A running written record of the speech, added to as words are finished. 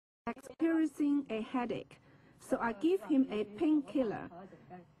experiencing a headache, so I gave him a painkiller.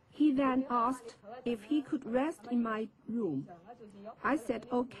 He then asked if he could rest in my room. I said,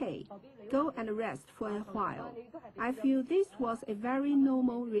 okay, go and rest for a while. I feel this was a very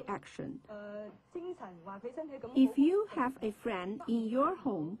normal reaction. If you have a friend in your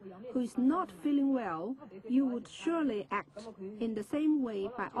home who is not feeling well, you would surely act in the same way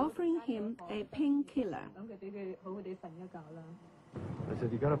by offering him a painkiller. I said,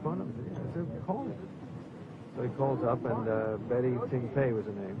 you got a phone number? I said, call him. So he calls up, and Betty Ting was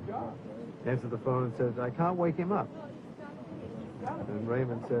her name. Answered the phone and said, I can't wake him up. And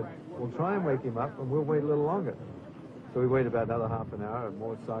Raymond said, well, try and wake him up, and we'll wait a little longer. So we waited about another half an hour,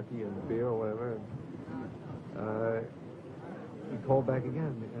 more sake and beer or whatever, and he called back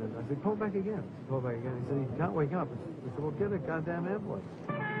again. And I said, call back again. He called back again. He said, he can't wake up. I said, well, get a goddamn ambulance.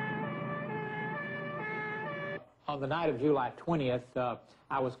 On the night of July 20th,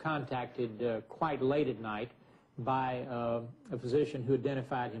 I was contacted quite late at night by a physician who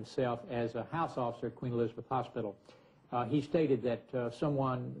identified himself as a house officer at Queen Elizabeth Hospital. He stated that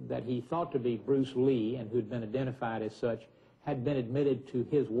someone that he thought to be Bruce Lee, and who had been identified as such, had been admitted to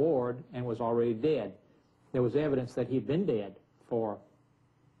his ward and was already dead. There was evidence that he'd been dead for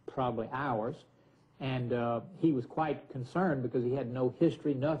probably hours, and he was quite concerned because he had no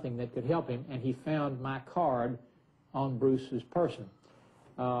history, nothing that could help him, and he found my card on Bruce's person.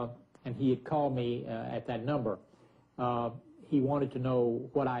 And he had called me at that number. He wanted to know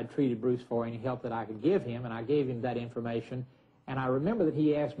what I had treated Bruce for, any help that I could give him, and I gave him that information. And I remember that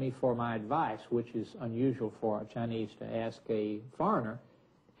he asked me for my advice, which is unusual for a Chinese to ask a foreigner.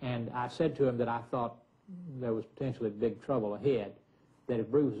 And I said to him that I thought there was potentially big trouble ahead, that if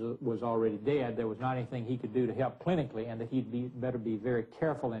Bruce was already dead, there was not anything he could do to help clinically, and that he'd better be very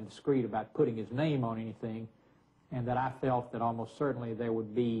careful and discreet about putting his name on anything, and that I felt that almost certainly there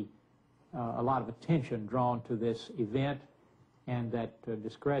would be a lot of attention drawn to this event, and that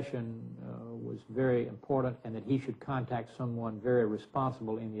discretion was very important, and that he should contact someone very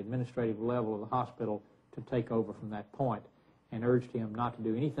responsible in the administrative level of the hospital to take over from that point, and urged him not to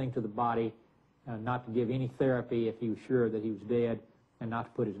do anything to the body, not to give any therapy if he was sure that he was dead, and not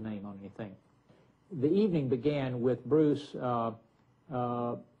to put his name on anything. The evening began with Bruce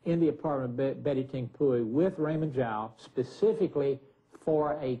in the apartment of Betty Ting with Raymond Zhao, specifically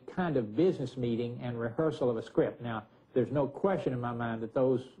for a kind of business meeting and rehearsal of a script. Now, there's no question in my mind that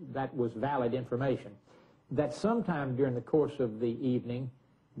that was valid information. That sometime during the course of the evening,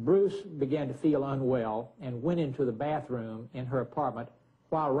 Bruce began to feel unwell and went into the bathroom in her apartment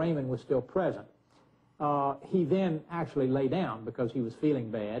while Raymond was still present. He then actually lay down because he was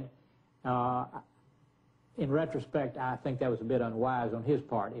feeling bad. In retrospect, I think that was a bit unwise on his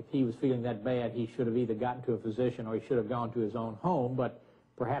part. If he was feeling that bad, he should have either gotten to a physician or he should have gone to his own home, but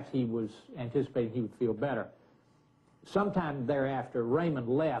perhaps he was anticipating he would feel better. Sometime thereafter, Raymond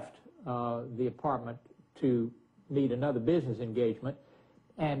left the apartment to meet another business engagement,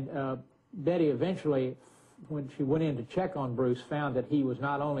 and Betty eventually, when she went in to check on Bruce, found that he was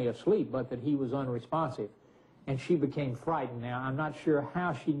not only asleep, but that he was unresponsive, and she became frightened. Now, I'm not sure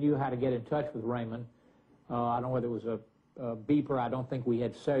how she knew how to get in touch with Raymond. I don't know whether it was a beeper. I don't think we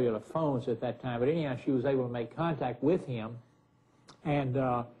had cellular phones at that time, but anyhow, she was able to make contact with him, and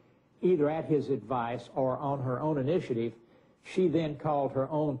either at his advice or on her own initiative, she then called her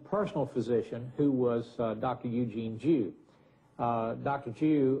own personal physician, who was Dr. Eugene Zhu. Dr.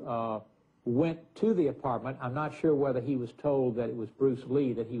 Zhu went to the apartment. I'm not sure whether he was told that it was Bruce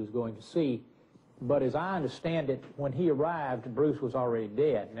Lee that he was going to see, but as I understand it, when he arrived, Bruce was already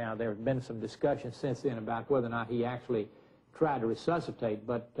dead. Now, there have been some discussion since then about whether or not he actually tried to resuscitate,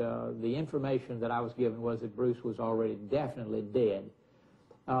 but the information that I was given was that Bruce was already definitely dead.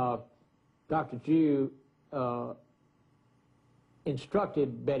 Dr. Zhu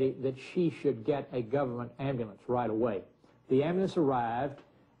instructed Betty that she should get a government ambulance right away. The ambulance arrived.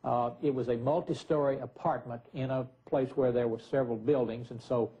 It was a multi-story apartment in a place where there were several buildings, and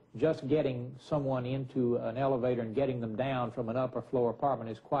so just getting someone into an elevator and getting them down from an upper floor apartment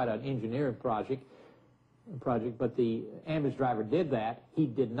is quite an engineering project, but the ambulance driver did that. He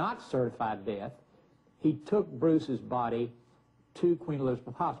did not certify death. He took Bruce's body to Queen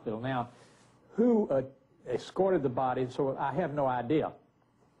Elizabeth Hospital. Now, who escorted the body, so I have no idea.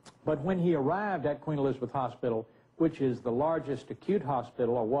 But when he arrived at Queen Elizabeth Hospital, which is the largest acute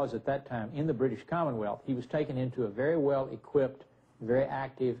hospital, or was at that time, in the British Commonwealth, he was taken into a very well-equipped, very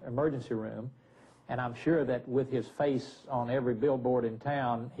active emergency room, and I'm sure that with his face on every billboard in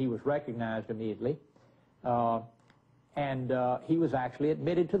town, he was recognized immediately, and he was actually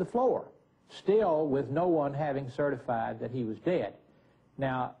admitted to the floor, still with no one having certified that he was dead.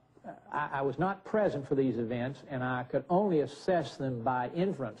 Now, I was not present for these events, and I could only assess them by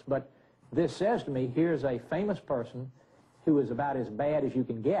inference. But this says to me, here's a famous person who is about as bad as you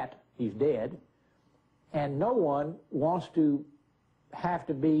can get. He's dead. And no one wants to have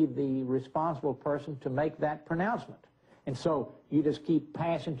to be the responsible person to make that pronouncement. And so you just keep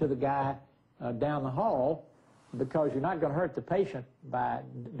passing to the guy down the hall, because you're not going to hurt the patient by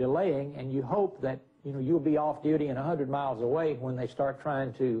delaying, and you hope that you'll be off duty and 100 miles away when they start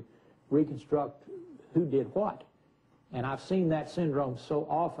trying to reconstruct who did what. And I've seen that syndrome so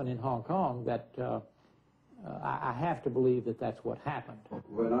often in Hong Kong that I have to believe that that's what happened.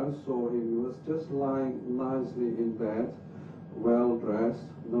 When I saw him, he was just lying nicely in bed, well dressed,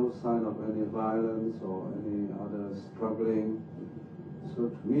 no sign of any violence or any other struggling. So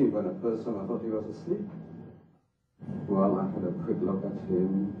to me, when at first time I thought he was asleep. Well, I had a quick look at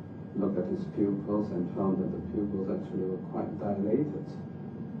him, looked at his pupils, and found that the pupils actually were quite dilated.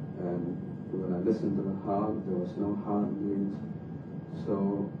 And when I listened to the heart, there was no heartbeat.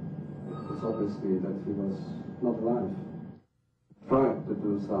 So it's obviously that he was not alive. Tried to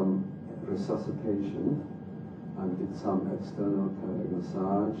do some resuscitation and did some external cardiac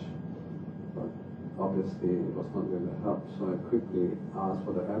massage, but obviously it was not going to help. So I quickly asked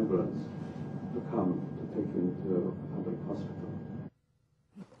for the ambulance to come to take him to a public hospital.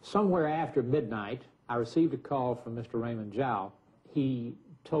 Somewhere after midnight, I received a call from Mr. Raymond Zhao. He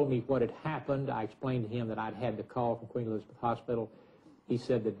told me what had happened. I explained to him that I'd had the call from Queen Elizabeth Hospital. He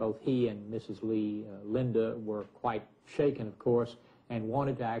said that both he and Mrs. Lee, Linda, were quite shaken, of course, and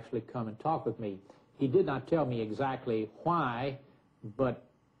wanted to actually come and talk with me. He did not tell me exactly why, but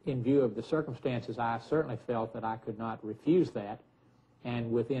in view of the circumstances, I certainly felt that I could not refuse that,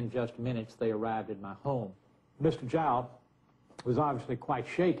 and within just minutes they arrived at my home. Mr. Zhao was obviously quite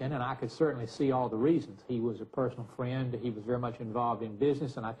shaken, and I could certainly see all the reasons. He was a personal friend, he was very much involved in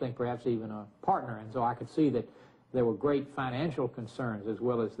business, and I think perhaps even a partner, and so I could see that there were great financial concerns as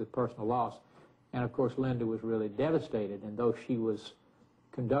well as the personal loss. And of course Linda was really devastated, and though she was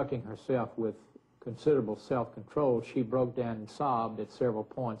conducting herself with considerable self-control, she broke down and sobbed at several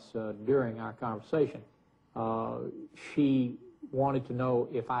points during our conversation. She wanted to know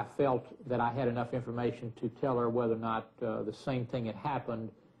if I felt that I had enough information to tell her whether or not the same thing had happened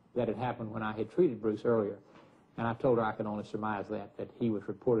that had happened when I had treated Bruce earlier. And I told her I could only surmise that he was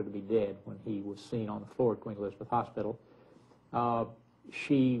reported to be dead when he was seen on the floor at Queen Elizabeth Hospital.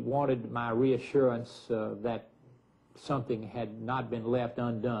 She wanted my reassurance that something had not been left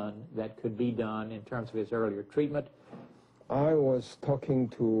undone that could be done in terms of his earlier treatment. I was talking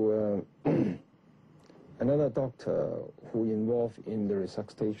to another doctor who involved in the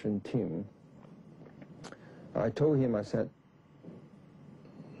resuscitation team. I told him, I said,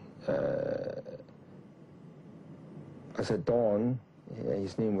 Don,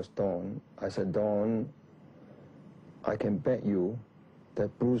 his name was Don. I said, Don, I can bet you that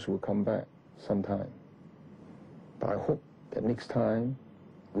Bruce will come back sometime. But I hope that next time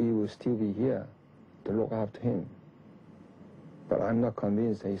we will still be here to look after him. But I'm not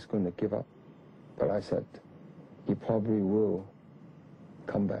convinced that he's going to give up. But I said, he probably will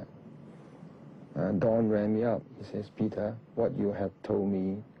come back. And Don rang me up. He says, Peter, what you have told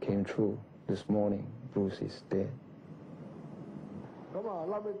me came true this morning. Bruce is dead.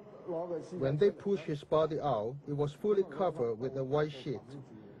 When they pushed his body out, it was fully covered with a white sheet.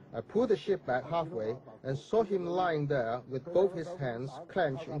 I pulled the sheet back halfway and saw him lying there with both his hands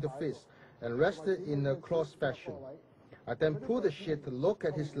clenched into fists and rested in a cross fashion. I then pulled the sheet to look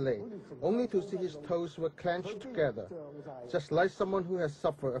at his leg, only to see his toes were clenched together, just like someone who has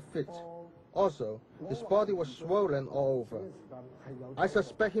suffered a fit. Also, his body was swollen all over. I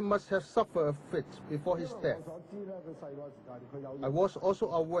suspect he must have suffered a fit before his death. I was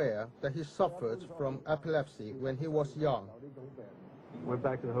also aware that he suffered from epilepsy when he was young. Went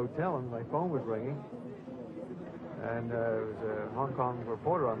back to the hotel and my phone was ringing. And there was a Hong Kong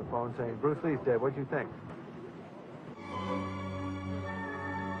reporter on the phone saying, Bruce Lee's dead, what do you think?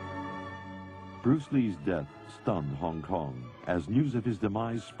 Bruce Lee's death stunned Hong Kong. As news of his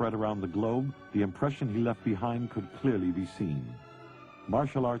demise spread around the globe, the impression he left behind could clearly be seen.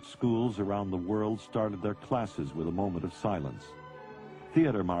 Martial arts schools around the world started their classes with a moment of silence.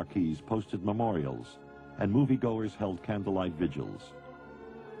 Theater marquees posted memorials, and moviegoers held candlelight vigils.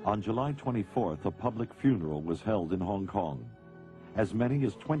 On July 24th, a public funeral was held in Hong Kong. As many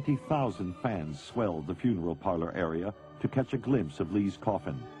as 20,000 fans swelled the funeral parlor area to catch a glimpse of Lee's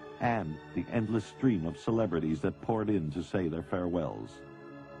coffin and the endless stream of celebrities that poured in to say their farewells.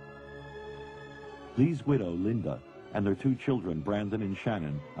 Lee's widow, Linda, and their two children, Brandon and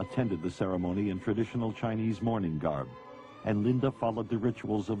Shannon, attended the ceremony in traditional Chinese mourning garb. and Linda followed the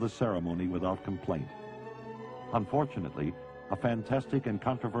rituals of the ceremony without complaint. Unfortunately, a fantastic and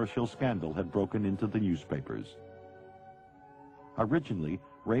controversial scandal had broken into the newspapers. Originally,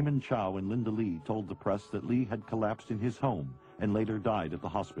 Raymond Chow and Linda Lee told the press that Lee had collapsed in his home and later died at the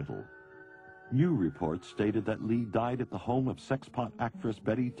hospital. New reports stated that Lee died at the home of sexpot actress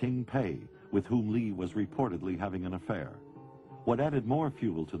Betty Ting Pei, with whom Lee was reportedly having an affair. What added more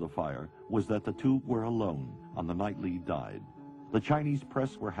fuel to the fire was that the two were alone on the night Lee died. The Chinese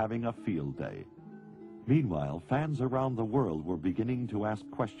press were having a field day. Meanwhile, fans around the world were beginning to ask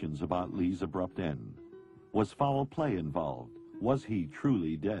questions about Lee's abrupt end. Was foul play involved? Was he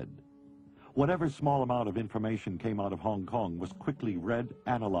truly dead? Whatever small amount of information came out of Hong Kong was quickly read,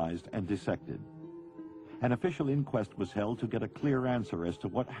 analyzed, and dissected. An official inquest was held to get a clear answer as to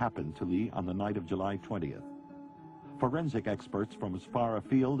what happened to Lee on the night of July 20th. Forensic experts from as far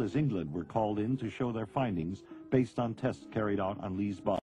afield as England were called in to show their findings based on tests carried out on Lee's body.